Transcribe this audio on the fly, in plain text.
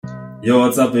Yo,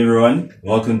 what's up everyone?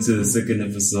 Welcome to the second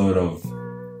episode of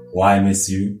Why I Miss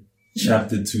You,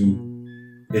 Chapter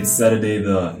 2. It's Saturday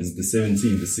it's the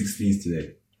 17th, the 16th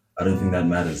today. I don't think that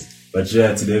matters. But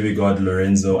yeah, today we got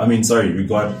we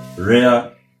got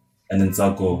Rhea and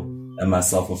Ntako and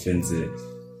myself, Offense. And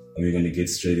we're going to get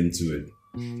straight into it.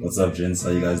 What's up, gents?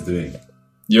 How you guys doing?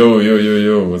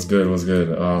 Yo, what's good?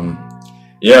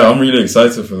 Yeah, I'm really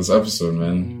excited for this episode,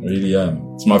 man. I really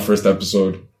am. It's my first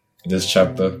episode of this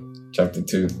chapter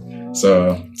 2.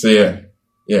 So yeah,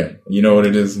 you know what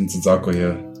it is, it's Ntako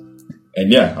here.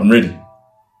 And yeah, I'm ready.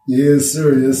 Yes,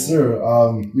 sir. You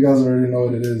guys already know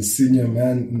what it is. Senior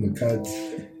man in the cut.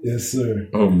 Yes, sir.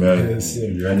 Oh, man. Yes, sir.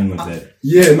 You're running with that.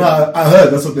 Yeah, no, I heard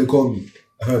that's what they call me.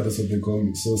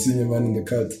 So senior man in the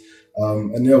cut.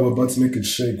 And yeah, we're about to make it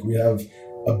shake. We have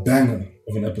a banger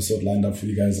of an episode lined up for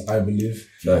you guys, I believe.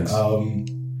 Thanks.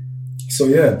 So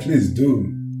yeah, please do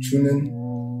tune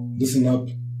in, listen up,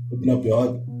 open up your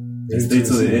heart. Stay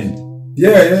till the end.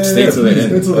 Yeah. Stay till the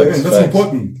end. That's Facts.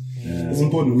 important. Yeah. That's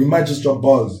important. We might just drop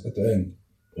bars at the end.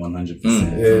 100%.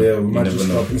 Yeah, we might never just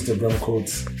know. drop Instagram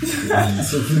quotes.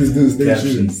 So please do stay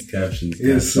tuned. Captions.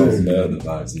 Yes, sir. You know the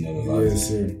vibes. Yes,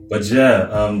 sir. But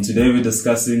yeah, today we're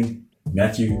discussing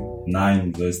Matthew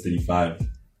 9 verse 35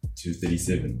 to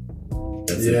 37.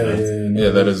 That's it, right? Yeah,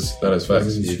 that is facts.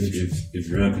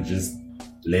 If Rhea could just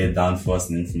lay it down first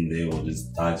and then from there we'll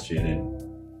just dive straight in.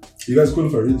 You guys cool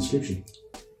if I read the scripture?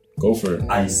 Go for it.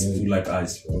 Ice, food like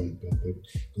ice, bro.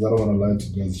 Because I don't want to lie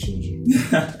to God's children.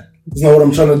 That's not what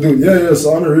I'm trying to do. Yeah.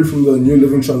 So I'm going to read from the New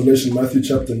Living Translation, Matthew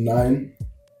chapter 9.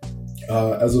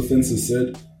 As Offenses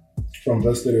said, from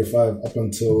verse 35 up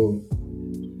until...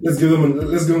 Let's give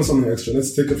them something extra.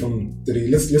 Let's take it from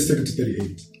 30. Let's take it to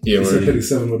 38. Yeah, we said right.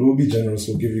 37, but we'll be generous.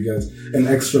 We'll give you guys an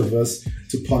extra verse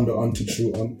to ponder on, to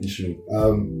chew on. Issue.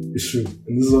 And this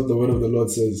is what the word of the Lord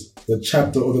says. The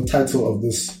chapter or the title of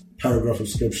this paragraph of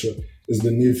scripture is The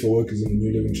Need for Workers in the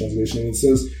New Living Translation. And it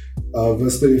says,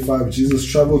 verse 35,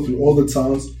 Jesus traveled through all the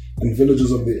towns and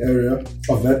villages of that area,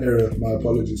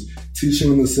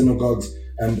 teaching in the synagogues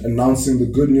and announcing the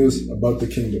good news about the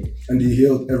kingdom. And he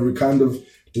healed every kind of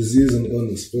disease and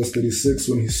illness. Verse 36,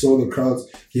 when he saw the crowds,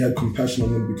 he had compassion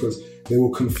on them because they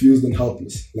were confused and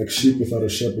helpless, like sheep without a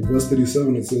shepherd. Verse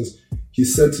 37, it says, he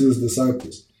said to his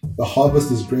disciples, the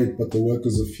harvest is great, but the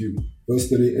workers are few. Verse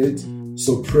 38,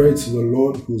 so pray to the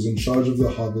Lord who is in charge of the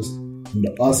harvest and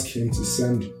ask him to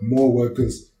send more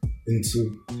workers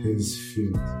into his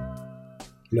field.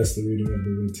 Bless the reading of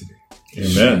the word today.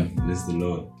 Amen. Bless the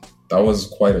Lord. That was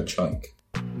quite a chunk.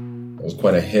 That was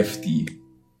quite a hefty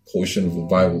portion of the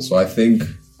Bible. So I think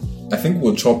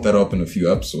we'll chop that up in a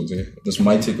few episodes. This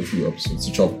might take a few episodes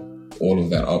to chop all of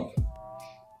that up.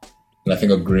 And I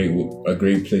think a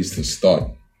great place to start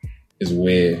is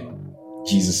where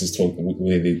Jesus is talking,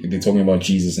 where they're talking about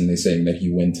Jesus and they're saying that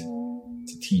he went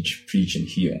to teach, preach, and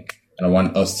heal. And I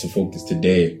want us to focus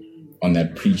today on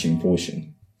that preaching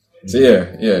portion. So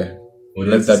yeah. What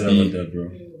Let else to that say be. about that,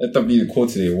 bro? Let that be the quote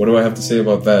today. What do I have to say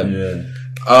about that? Yeah.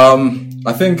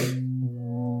 I think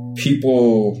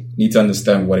people need to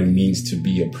understand what it means to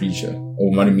be a preacher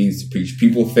or what it means to preach.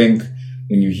 People think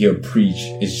when you hear preach,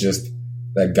 it's just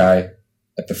that guy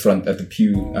at the front, at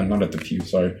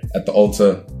the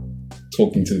altar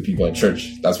talking to the people at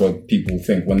church. That's what people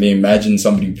think. When they imagine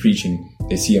somebody preaching,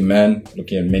 they see a man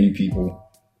looking at many people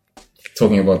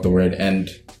talking about the word. And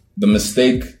the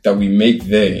mistake that we make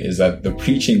there is that the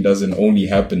preaching doesn't only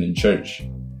happen in church.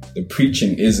 The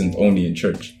preaching isn't only in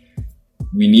church.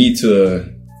 We need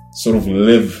to sort of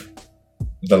live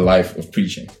the life of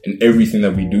preaching. In everything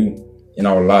that we do in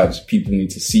our lives, people need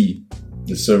to see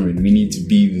the sermon. We need to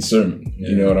be the sermon. Yeah.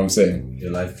 You know what I'm saying?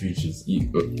 Your life preaches. You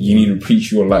need to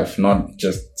preach your life, not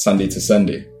just Sunday to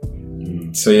Sunday.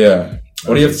 So yeah,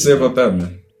 what do you have to say about that,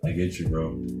 man? I get you,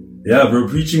 bro. Yeah, bro,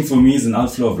 preaching for me is an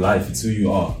outflow of life. It's who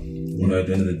you are, you know, at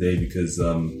the end of the day, because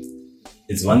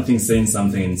it's one thing saying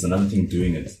something and it's another thing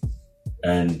doing it.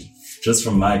 And just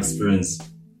from my experience,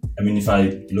 I mean, if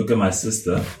I look at my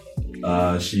sister,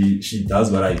 she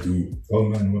does what I do. Oh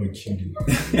man, what a cutie.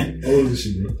 How old is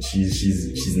she, bro?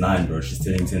 She's 9, bro. She's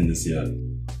turning 10 this year.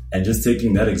 And just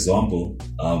taking that example,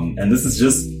 and this is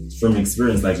just from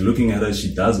experience, like looking at her,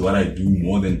 she does what I do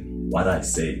more than what I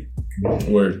say.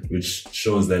 Word. Which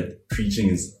shows that preaching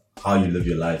is how you live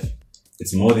your life.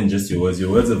 It's more than just your words.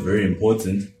 Your words are very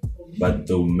important, but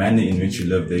the manner in which you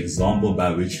live, the example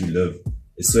by which you live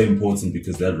is so important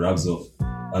because that rubs off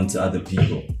onto other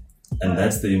people. And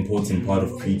that's the important part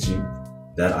of preaching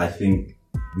that I think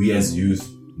we as youth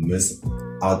miss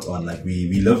out on. Like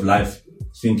we live life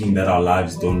thinking that our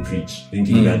lives don't preach,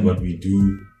 thinking that what we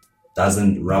do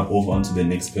doesn't rub off onto the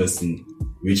next person,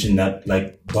 which in that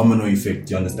like domino effect,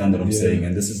 you understand what I'm saying?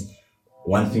 And this is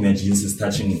one thing that Jesus is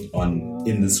touching on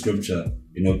in the scripture,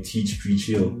 teach, preach,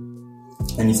 heal.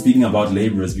 And he's speaking about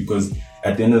laborers because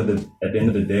at the end of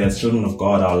the day, as children of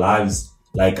God, our lives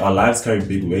carry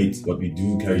big weight. What we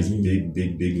do carries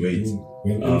big weight.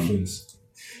 We have influence.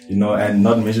 And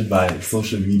not measured by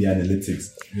social media analytics,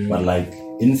 but like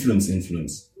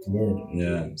influence. Word.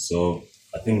 Yeah. So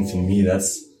I think for me,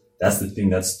 that's the thing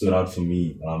that stood out for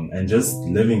me. And just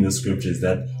living the scriptures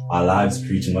that our lives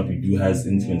preach and what we do has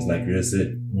influence, like Rhea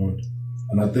said. Word.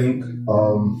 And I think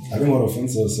what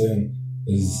Offensa was saying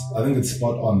is, I think it's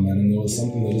spot on, man. And there was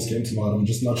something that just came to mind. I'm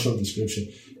just not sure of the scripture,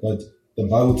 but the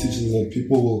Bible teaches that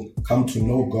people will come to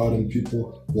know God and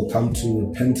people will come to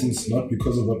repentance, not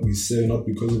because of what we say, not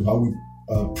because of how we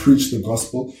preach the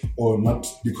gospel, or not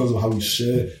because of how we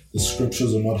share the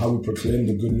scriptures, or not how we proclaim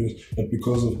the good news, but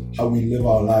because of how we live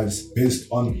our lives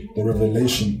based on the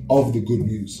revelation of the good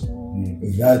news.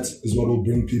 That is what will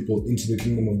bring people into the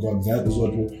kingdom of God. That is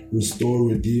what will restore,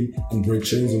 redeem, and break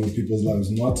chains over people's lives.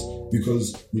 Not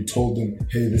because we told them,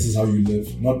 hey, this is how you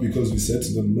live. Not because we said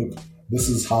to them, look, this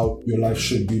is how your life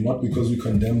should be. Not because we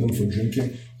condemn them for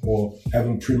drinking or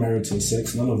having premarital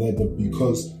sex. None of that, but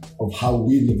because of how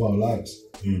we live our lives.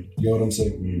 You know what I'm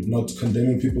saying? Not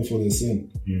condemning people for their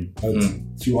sin, but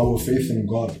through our faith in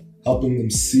God, helping them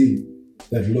see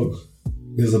that, look,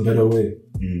 there's a better way.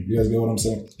 You guys get what I'm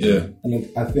saying? Yeah. And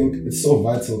I think it's so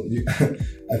vital.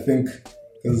 I think,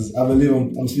 because I believe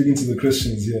I'm speaking to the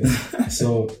Christians here.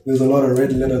 So there's a lot of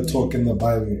red letter talk in the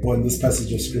Bible or in this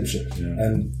passage of scripture.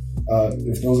 And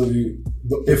if those of you,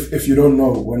 if you don't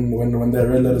know, when there are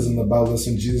red letters in the Bible, that's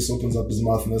when Jesus opens up his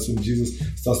mouth and that's when Jesus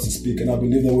starts to speak. And I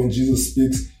believe that when Jesus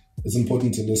speaks, it's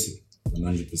important to listen.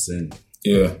 100%.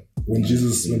 Yeah. When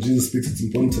Jesus speaks, it's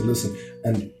important to listen.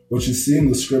 And what you see in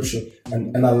the scripture,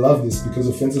 and I love this because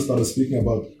Offensa started speaking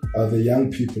about the young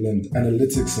people and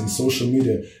analytics and social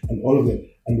media and all of that.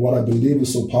 And what I believe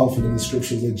is so powerful in the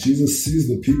scripture is that Jesus sees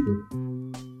the people.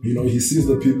 He sees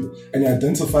the people and he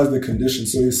identifies their condition.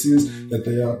 So he sees that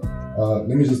they are,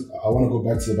 I want to go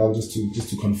back to the Bible just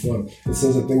to confirm. It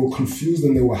says that they were confused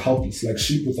and they were helpless, like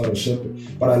sheep without a shepherd.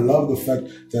 But I love the fact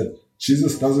that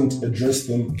Jesus doesn't address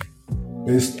them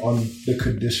based on their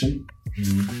condition.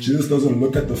 Jesus doesn't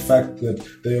look at the fact that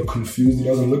they are confused. He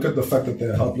doesn't look at the fact that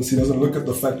they're helpless. He doesn't look at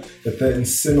the fact that they're in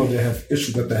sin or they have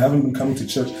issues, that they haven't been coming to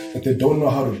church, that they don't know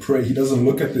how to pray. He doesn't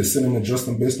look at their sin and address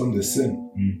them based on their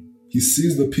sin. He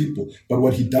sees the people, but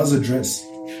what he does address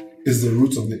is the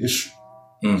root of the issue.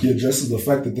 He addresses the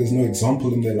fact that there's no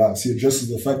example in their lives. He addresses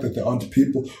the fact that there aren't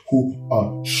people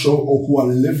who show or who are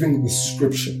living the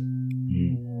scripture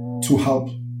to help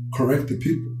correct the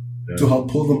people, to help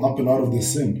pull them up and out of their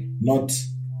sin, not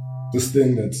this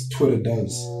thing that Twitter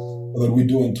does, or that we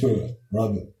do on Twitter,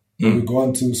 rather. We go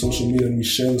onto social media and we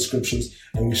share the scriptures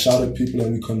and we shout at people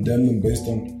and we condemn them based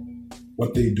on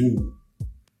what they do.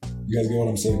 You guys get what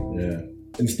I'm saying? Yeah.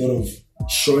 Instead of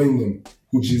showing them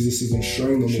who Jesus is and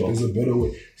showing them that there's a better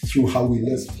way through how we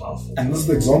live. And this is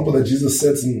the example that Jesus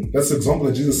sets, and that's the example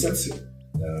that Jesus sets here.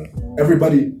 Yeah.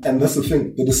 Everybody, and that's the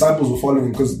thing, the disciples were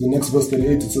following, because the next verse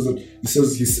 38, it says that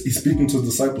he's speaking to his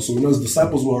disciples. So we know his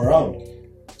disciples were around.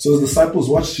 So his disciples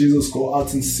watched Jesus go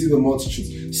out and see the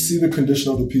multitudes, see the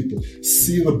condition of the people,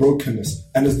 see the brokenness,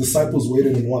 and his disciples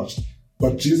waited and watched.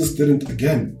 But Jesus didn't,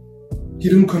 again, he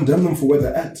didn't condemn them for where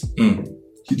they're at.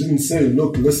 He didn't say,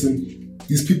 look, listen,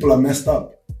 these people are messed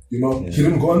up. He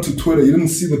didn't go onto Twitter. He didn't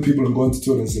see the people and go onto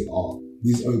Twitter and say, oh,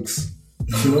 these oaks.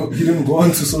 He didn't go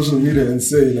onto social media and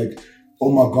say, like,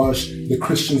 oh my gosh, the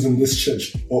Christians in this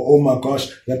church, or oh my gosh,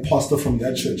 that pastor from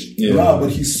that church. But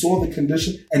he saw the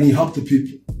condition and he helped the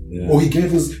people. Or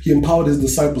he empowered his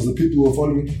disciples, the people who were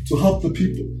following him, to help the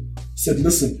people. Said,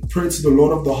 listen, pray to the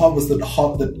Lord of the harvest that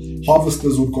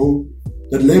harvesters would go,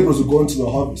 that laborers would go into the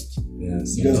harvest.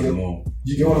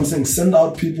 You get what I'm saying? Send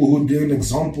out people who would be an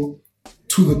example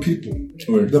to the people.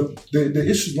 The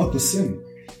issue is not the sin.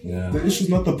 The issue is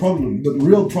not the problem. The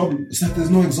real problem is that there's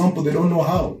no example. They don't know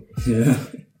how.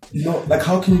 Like,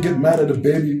 how can you get mad at a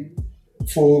baby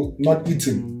for not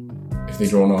eating if they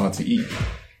don't know how to eat?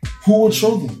 Who would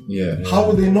show them? How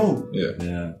would they know?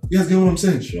 You guys get what I'm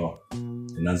saying? Sure.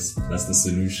 And that's the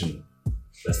solution.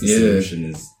 That's the solution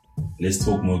is, let's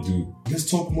talk more do. Let's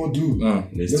talk more do.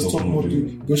 Let's talk more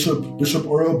do. Bishop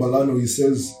Oriel Balano, he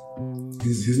says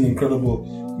he's an incredible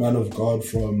man of God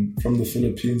from the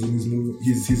Philippines, and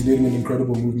he's leading an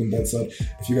incredible movement that side.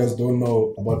 If you guys don't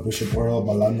know about Bishop Oriel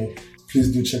Balano,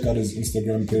 please do check out his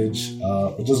Instagram page.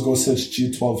 Or just go search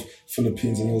G12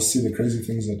 Philippines and you'll see the crazy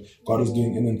things that God is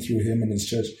doing in and through him and his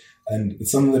church. And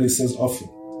it's something that he says often.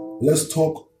 Less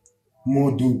talk,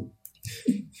 more do.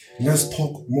 Less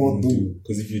talk, more do.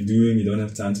 Because if you're doing, you don't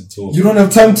have time to talk. You don't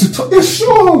have time to talk. Yeah,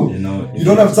 sure. You know, You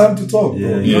don't have time to talk, bro.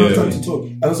 Yeah, You don't have yeah. time to talk.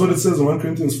 And that's what it says in 1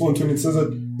 Corinthians 4:20. It says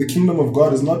that the kingdom of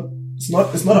God is not,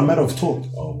 it's not a matter of talk.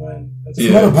 Oh man, that's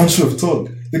It's not a bunch of talk.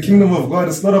 The kingdom of God,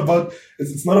 it's not about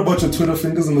your Twitter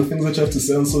fingers and the things that you have to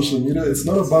say on social media. It's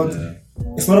not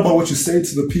about what you say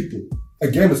to the people.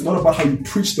 Again, it's not about how you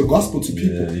preach the gospel to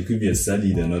people. Yeah, you could be a sad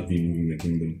leader, not be moving the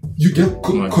kingdom. You get,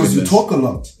 my because you goodness. talk a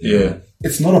lot. Yeah.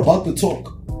 It's not about the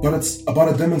talk, but it's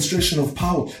about a demonstration of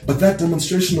power. But that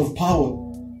demonstration of power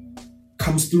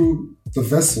comes through the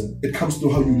vessel. It comes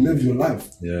through how you live your life.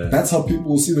 Yeah. That's how people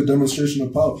will see the demonstration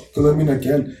of power. Because I mean,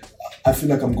 again, I feel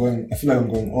like I'm going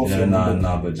off. Yeah, here,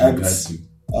 but you had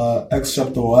to. Acts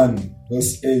chapter 1,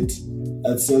 verse 8.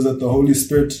 It says that the Holy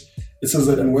Spirit. It says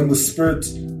that, and when the Spirit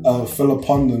fell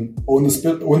upon them, or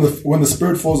when the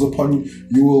Spirit falls upon you,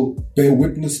 you will bear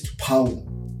witness to power.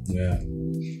 Yeah.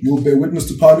 You will bear witness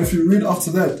to power. And if you read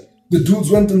after that, the dudes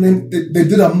went and they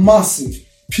did a massive.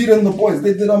 Peter and the boys,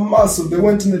 they did a massive. They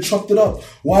went and they chopped it up.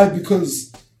 Why?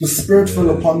 Because the Spirit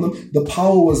fell upon them. The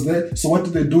power was there. So what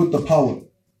did they do with the power?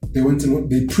 They went and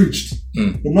they preached,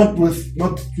 but not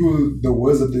through the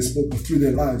words that they spoke, but through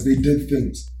their lives. They did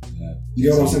things. Yeah. You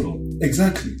know what I'm saying?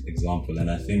 Exactly. Example. And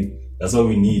I think that's what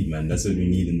we need, man. That's what we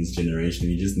need in this generation.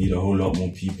 We just need a whole lot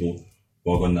more people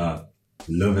who are gonna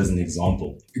live as an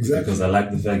example. Exactly. Because I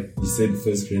like the fact you said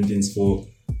 1 Corinthians 4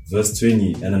 verse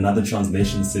 20, and another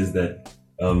translation says that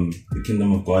the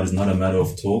kingdom of God is not a matter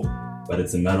of talk, but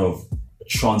it's a matter of a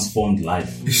transformed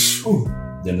life. Sure.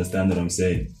 Do you understand what I'm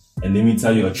saying? And let me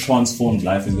tell you, a transformed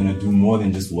life is going to do more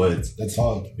than just words. That's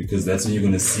hard. Because that's when you're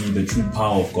going to see the true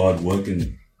power of God work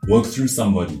through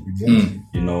somebody. Exactly.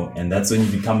 You know, and that's when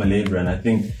you become a laborer. And I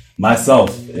think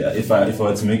myself, if I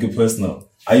were to make it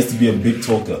personal, I used to be a big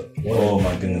talker. Oh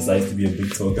my goodness, I used to be a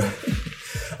big talker.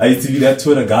 I used to be that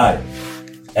Twitter guy.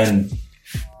 And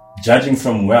judging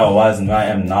from where I was and where I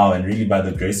am now, and really by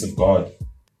the grace of God,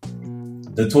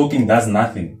 the talking does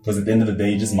nothing. Because at the end of the day,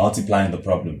 you're just multiplying the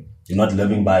problem. You're not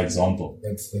living by example.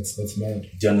 That's mad. Do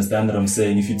you understand what I'm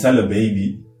saying? If you tell a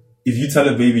baby,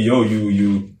 yo,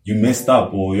 you messed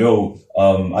up, or yo,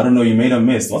 I don't know, you made a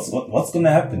mess, what's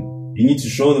gonna happen? You need to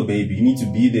show the baby, you need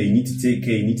to be there, you need to take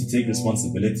care, you need to take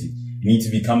responsibility, you need to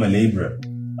become a laborer.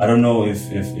 I don't know if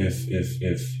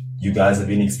you guys have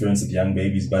any experience with young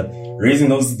babies, but raising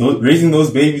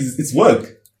those babies, it's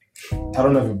work. I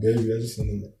don't have a baby, I just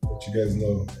want to let you guys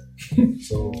know.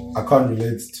 So I can't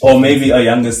relate to. Or maybe a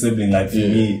younger sibling, like for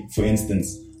me, for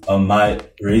instance,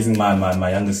 raising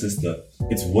my younger sister,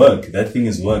 it's work. That thing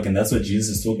is work, and that's what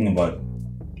Jesus is talking about.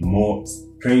 More,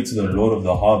 pray to the Lord of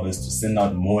the harvest to send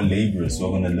out more laborers who are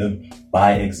going to live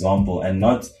by example and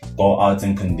not go out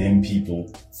and condemn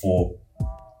people for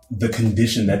the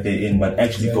condition that they're in, but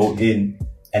actually go in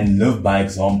and live by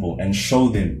example and show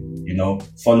them, you know,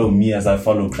 follow me as I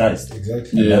follow Christ.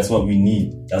 Exactly. And that's what we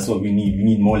need. That's what we need. We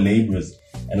need more laborers.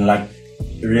 And like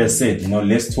Ria said, you know,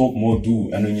 less talk, more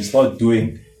do. And when you start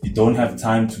doing, you don't have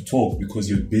time to talk because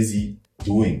you're busy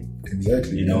doing.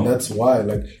 Exactly. You know? And that's why,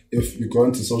 like, if you go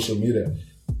into social media,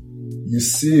 you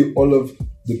see all of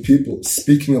the people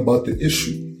speaking about the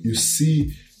issue. You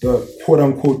see the quote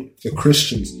unquote the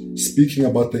Christians speaking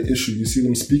about the issue. You see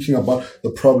them speaking about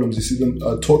the problems. You see them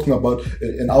talking about,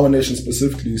 in our nation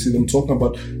specifically, you see them talking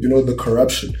about, you know, the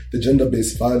corruption, the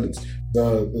gender-based violence,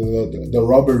 the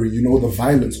robbery, you know, the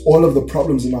violence, all of the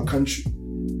problems in our country.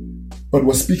 But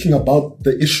we're speaking about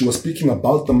the issue. We're speaking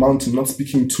about the mountain, not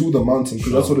speaking to the mountain.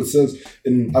 Because that's what it says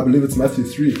in, I believe it's Matthew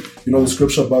 3. You know, the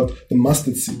scripture about the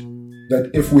mustard seed.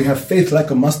 That if we have faith like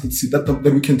a mustard seed,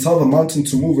 then we can tell the mountain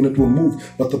to move and it will move.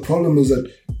 But the problem is that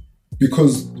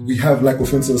because we have, like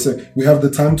Offensive was saying, we have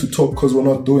the time to talk because we're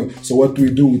not doing. So what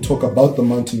do? We talk about the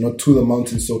mountain, not to the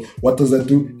mountain. So what does that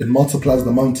do? It multiplies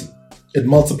the mountain. It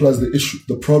multiplies the issue.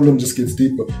 The problem just gets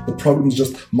deeper. The problems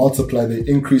just multiply. They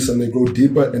increase and they grow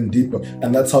deeper and deeper.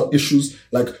 And that's how issues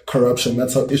like corruption,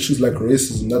 that's how issues like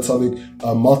racism, that's how they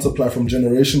multiply from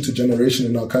generation to generation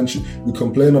in our country. We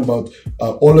complain about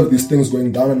all of these things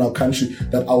going down in our country.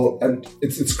 And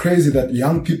it's crazy that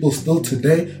young people still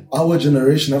today, our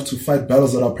generation, have to fight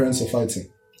battles that our parents are fighting.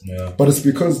 Yeah. But it's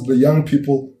because the young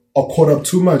people are caught up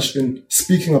too much in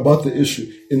speaking about the issue,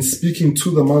 in speaking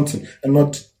to the mountain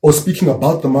or speaking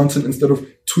about the mountain instead of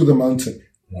to the mountain.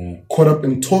 Caught up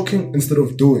in talking instead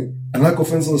of doing. And like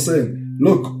Offensive was saying,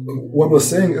 look, what we're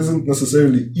saying isn't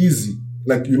necessarily easy.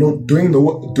 Like, you know, doing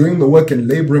the work and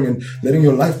laboring and letting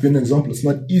your life be an example. It's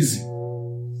not easy,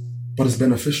 but it's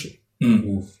beneficial.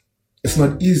 It's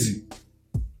not easy,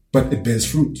 but it bears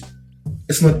fruit.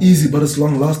 It's not easy, but it's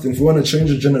long lasting. If we want to change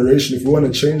a generation, if we want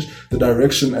to change the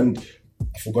direction, and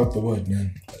I forgot the word,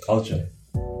 man. The culture.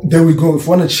 There we go. If we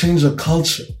want to change a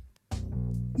culture,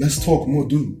 let's talk more,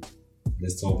 dude.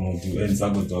 Let's talk more, dude. Hey,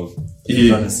 Zago dog. What Yeah. you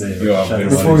trying to say? Yeah, What you trying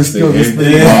to before we say? steal this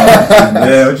thing.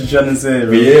 Yeah, what you trying to say, bro?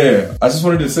 But yeah, I just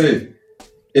wanted to say,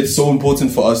 it's so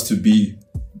important for us to be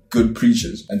good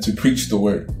preachers and to preach the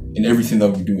word in everything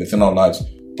that we do within our lives.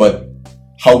 But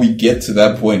how we get to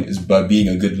that point is by being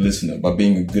a good listener, by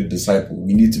being a good disciple.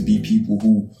 We need to be people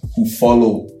who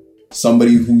follow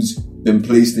somebody who's been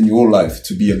placed in your life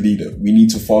to be a leader. We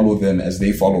need to follow them as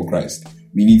they follow Christ.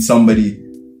 We need somebody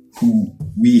who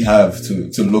we have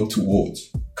to look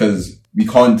towards, because we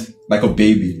can't, like a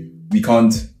baby, we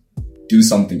can't do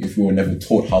something if we were never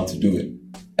taught how to do it.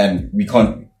 And we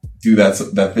can't do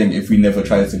that thing if we never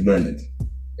try to learn it.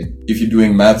 If you're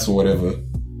doing maths or whatever,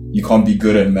 you can't be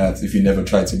good at maths if you never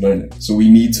try to learn it. So we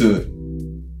need to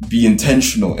be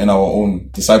intentional in our own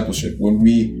discipleship. When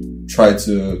we try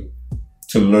to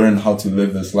learn how to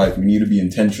live this life, we need to be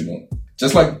intentional.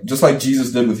 Just like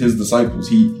Jesus did with his disciples.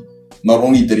 He not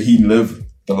only did he live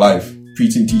the life,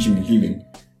 preaching, teaching, and healing,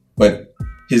 but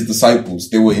his disciples,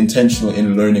 they were intentional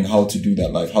in learning how to do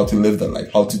that life, how to live that life,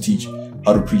 how to teach,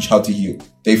 how to preach, how to heal.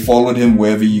 They followed him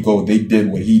wherever you go. They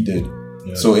did what he did.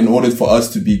 Yeah. So in order for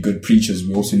us to be good preachers,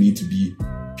 we also need to be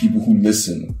people who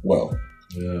listen well.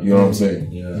 Yeah. You know what I'm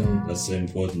saying? Yeah, that's so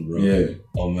important, bro. Yeah.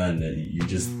 Oh man, you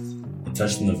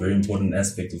touched on a very important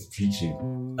aspect of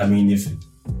preaching. I mean, if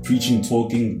preaching,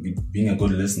 talking, being a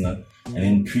good listener, and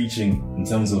then preaching in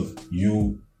terms of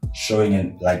you showing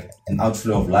an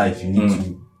outflow of life, you need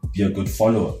to be a good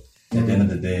follower at the end of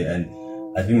the day. And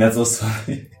I think that's also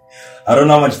I don't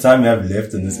know how much time we have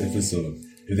left in this episode.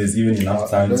 If there's even enough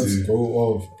time let's to go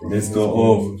off, bro. Let's go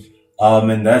off.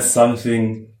 And that's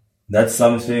something that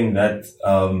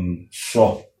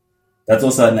sure. That's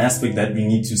also an aspect that we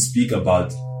need to speak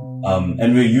about.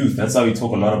 And we're youth. That's why we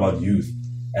talk a lot about youth.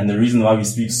 And the reason why we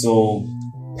speak so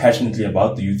passionately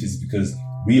about the youth is because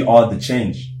we are the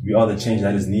change. We are the change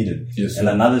that is needed. Yes, and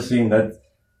another thing that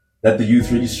the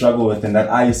youth really struggle with, and that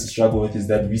I used to struggle with, is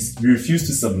that we refuse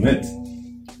to submit.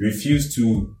 We refuse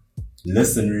to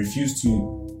listen. We refuse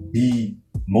to be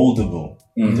moldable.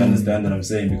 Mm-hmm. You understand what I'm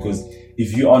saying? Because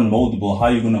if you aren't moldable, how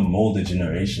are you going to mold a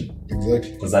generation?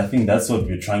 Exactly. Because I think that's what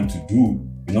we're trying to do.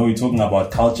 You know, you're talking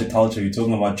about culture, you're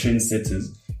talking about trendsetters,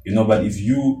 you know, but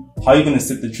how are you going to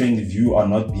set the trend if you are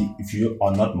not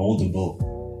moldable?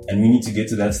 And we need to get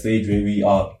to that stage where we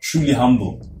are truly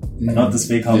humble, not this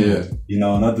fake humble, you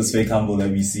know, not this fake humble that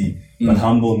we see, but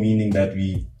humble meaning that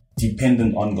we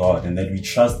dependent on God and that we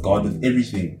trust God with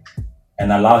everything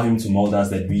and allow him to mold us,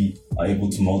 that we are able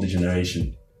to mold the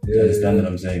generation. You understand what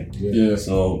I'm saying? Yeah.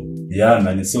 So, yeah,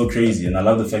 man, it's so crazy. And I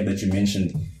love the fact that you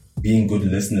mentioned being good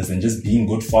listeners and just being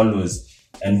good followers.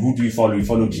 And who do we follow? We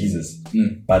follow Jesus.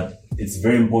 But it's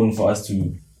very important for us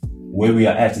to, where we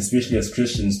are at, especially as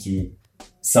Christians, to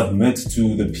submit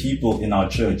to the people in our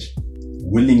church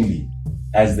willingly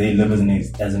as they live as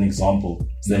an example,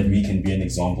 so that we can be an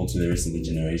example to the rest of the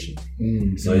generation.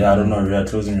 So yeah, I don't know, we are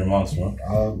closing remarks, bro.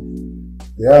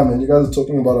 Yeah, man, you guys are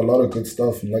talking about a lot of good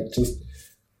stuff. And like just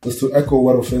to echo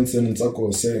what Offense and Nsako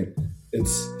was saying,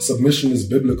 submission is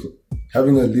biblical.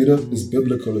 Having a leader is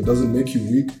biblical. It doesn't make you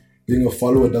weak. Being a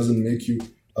follower doesn't make you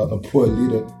a poor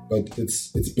leader, but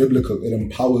it's biblical. It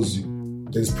empowers you.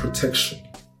 There's protection.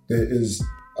 There's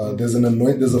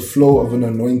a flow of an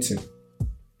anointing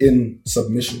in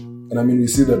submission. And I mean, we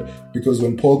see that because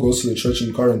when Paul goes to the church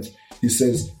in Corinth, he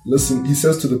says, listen, he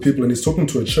says to the people, and he's talking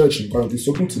to a church in Corinth, he's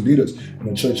talking to leaders in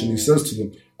a church, and he says to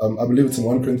them, I believe it's in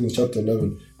 1 Corinthians chapter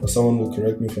 11, but someone will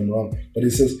correct me if I'm wrong, but he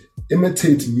says,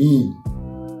 imitate me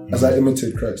as I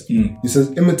imitate Christ. He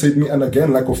says, imitate me. And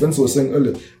again, like Offense was saying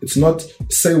earlier, it's not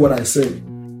say what I say.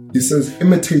 He says,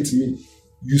 imitate me.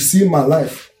 You see my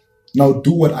life. Now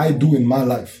do what I do in my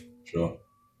life. Sure.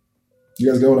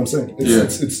 You guys get what I'm saying?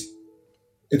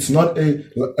 It's not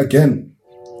again,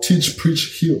 teach,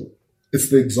 preach, heal. It's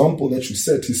the example that you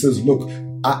set. He says, look,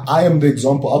 I am the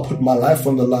example. I'll put my life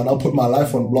on the line. I'll put my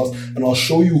life on blast, and I'll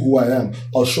show you who I am.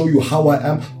 I'll show you how I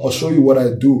am. I'll show you what I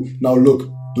do. Now look,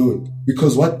 do it.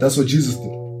 Because what? That's what Jesus did.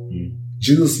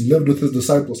 Jesus lived with his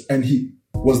disciples, and he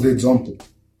was the example.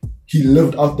 He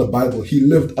lived out the Bible. He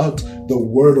lived out the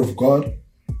word of God.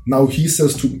 Now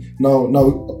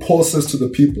Paul says to the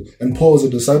people, and Paul is a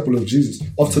disciple of Jesus.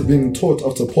 After being taught,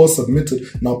 after Paul submitted,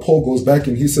 now Paul goes back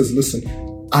and he says,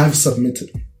 listen, I've submitted.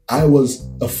 I was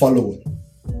a follower.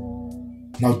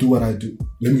 Now do what I do.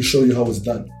 Let me show you how it's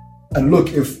done. And look,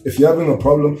 if you're having a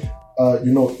problem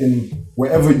in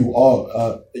wherever you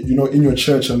are, in your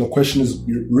church, and the question is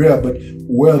rare, but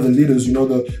where are the leaders?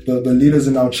 The leaders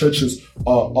in our churches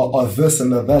are this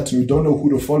and are that, and we don't know who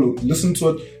to follow. Listen to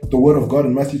it. The word of God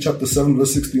in Matthew chapter 7,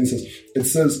 verse 16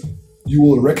 says, you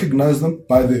will recognize them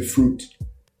by their fruit.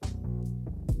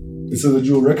 It says that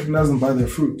you will recognize them by their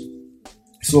fruit.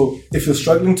 So if you're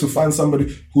struggling to find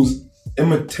somebody who's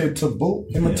followable,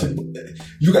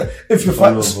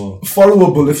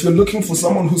 if you're looking for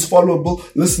someone who's followable,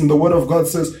 listen, the word of God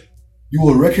says you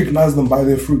will recognize them by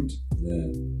their fruit. Yeah.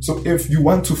 So if you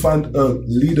want to find a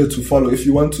leader to follow, if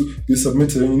you want to be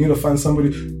submitted, and you need to find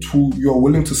somebody who you're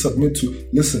willing to submit to,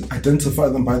 listen, identify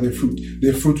them by their fruit.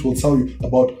 Their fruit will tell you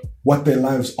about what their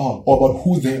lives are, or about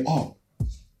who they are.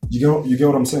 You get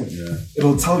what I'm saying? Yeah.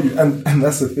 It'll tell you, and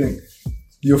that's the thing.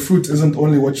 Your fruit isn't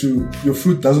only your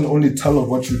fruit doesn't only tell of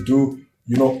what you do,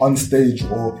 on stage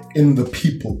or in the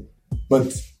people,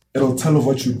 but it'll tell of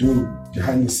what you do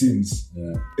behind the scenes,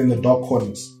 in the dark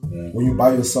corners, when you're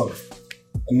by yourself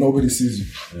and nobody sees you.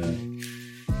 Yeah.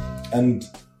 And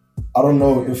I don't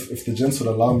know if the gents would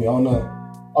allow me. I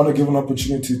wanna give an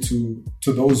opportunity to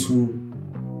those who,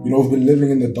 have been living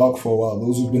in the dark for a while,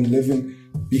 those who've been living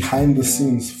behind the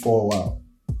scenes for a while.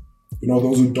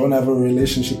 Those who don't have a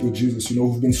relationship with Jesus,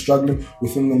 who've been struggling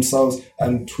within themselves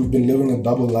and who've been living a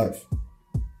double life.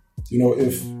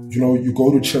 If, you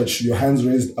go to church, your hands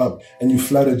raised up, and you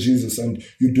flatter Jesus and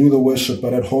you do the worship,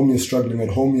 but at home you're struggling, at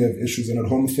home you have issues, and at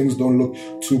home things don't look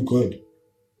too good.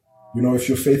 If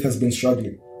your faith has been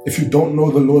struggling, if you don't know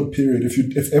the Lord, period,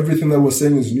 if everything that we're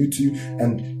saying is new to you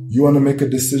and you want to make a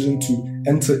decision to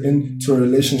enter into a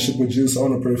relationship with Jesus, I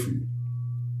want to pray for you.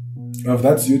 Now, if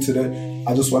that's you today,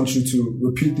 I just want you to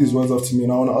repeat these words after me,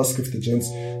 and I want to ask if the gents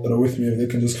that are with me, if they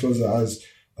can just close their eyes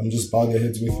and just bow their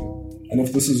heads with me. And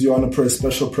if this is you, I want to pray a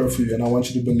special prayer for you, and I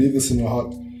want you to believe this in your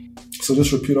heart. So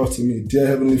just repeat after me. Dear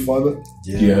Heavenly Father.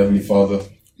 Dear Heavenly Father.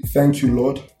 Thank you,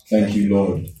 Lord. Thank you,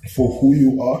 Lord, for who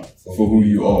you are. For who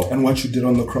you are. And what you did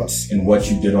on the cross. And what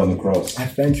you did on the cross. I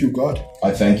thank you, God.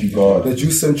 I thank you, God. That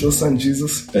you sent your son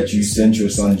Jesus. That you sent your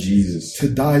son Jesus. To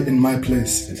die in my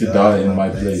place. To die in my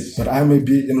place. That I may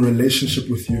be in relationship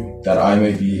with you. That I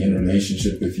may be in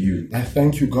relationship with you. I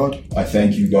thank you, God. I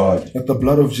thank you, God. That the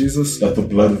blood of Jesus. That the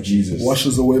blood of Jesus.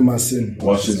 Washes away my sin.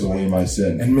 Washes away my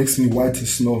sin. And makes me white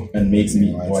as snow. And makes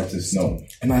me white as snow.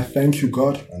 And I thank you,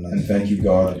 God. And thank you,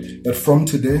 God. That from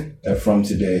today.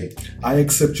 I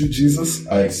accept you, Jesus.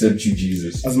 I accept you,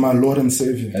 Jesus. As my Lord and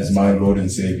Savior. As my Lord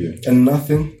and Savior. And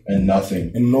nothing. And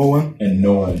nothing. And no one. And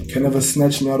no one. Can ever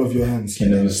snatch me out of your hands.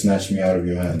 Can ever snatch me out of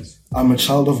your hands. I'm a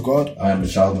child of God. I am a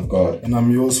child of God. And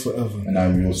I'm yours forever. And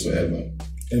I'm yours forever.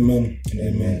 Amen.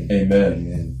 Amen.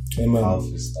 Amen.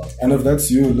 Amen. And if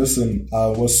that's you, listen,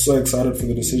 we're so excited for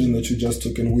the decision that you just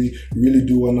took, and we really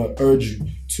do want to urge you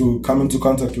to come into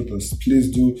contact with us. Please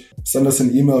do send us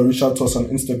an email, reach out to us on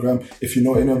Instagram. If you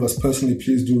know any of us personally,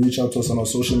 please do reach out to us on our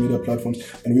social media platforms,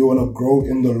 and we want to grow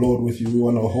in the Lord with you. We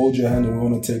want to hold your hand, and we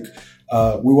want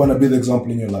to be the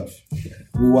example in your life.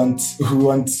 We want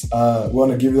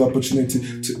to give you the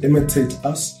opportunity to imitate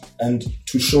us and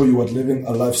to show you what living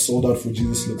a life sold out for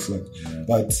Jesus looks like. Yeah.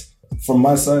 But from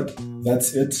my side,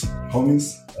 that's it.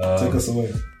 Homies, take us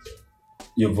away.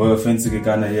 Your boy Offensive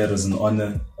Gekana here. It was an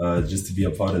honor just to be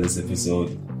a part of this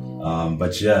episode.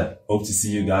 But yeah, hope to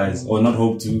see you guys. Or not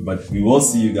hope to, but we will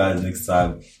see you guys next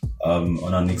time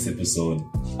on our next episode.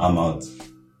 I'm out.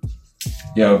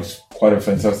 Yeah, it was quite a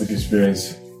fantastic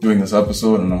experience doing this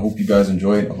episode, and I hope you guys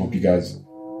enjoy it. I hope you guys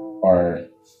are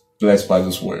blessed by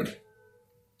this word.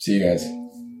 See you guys.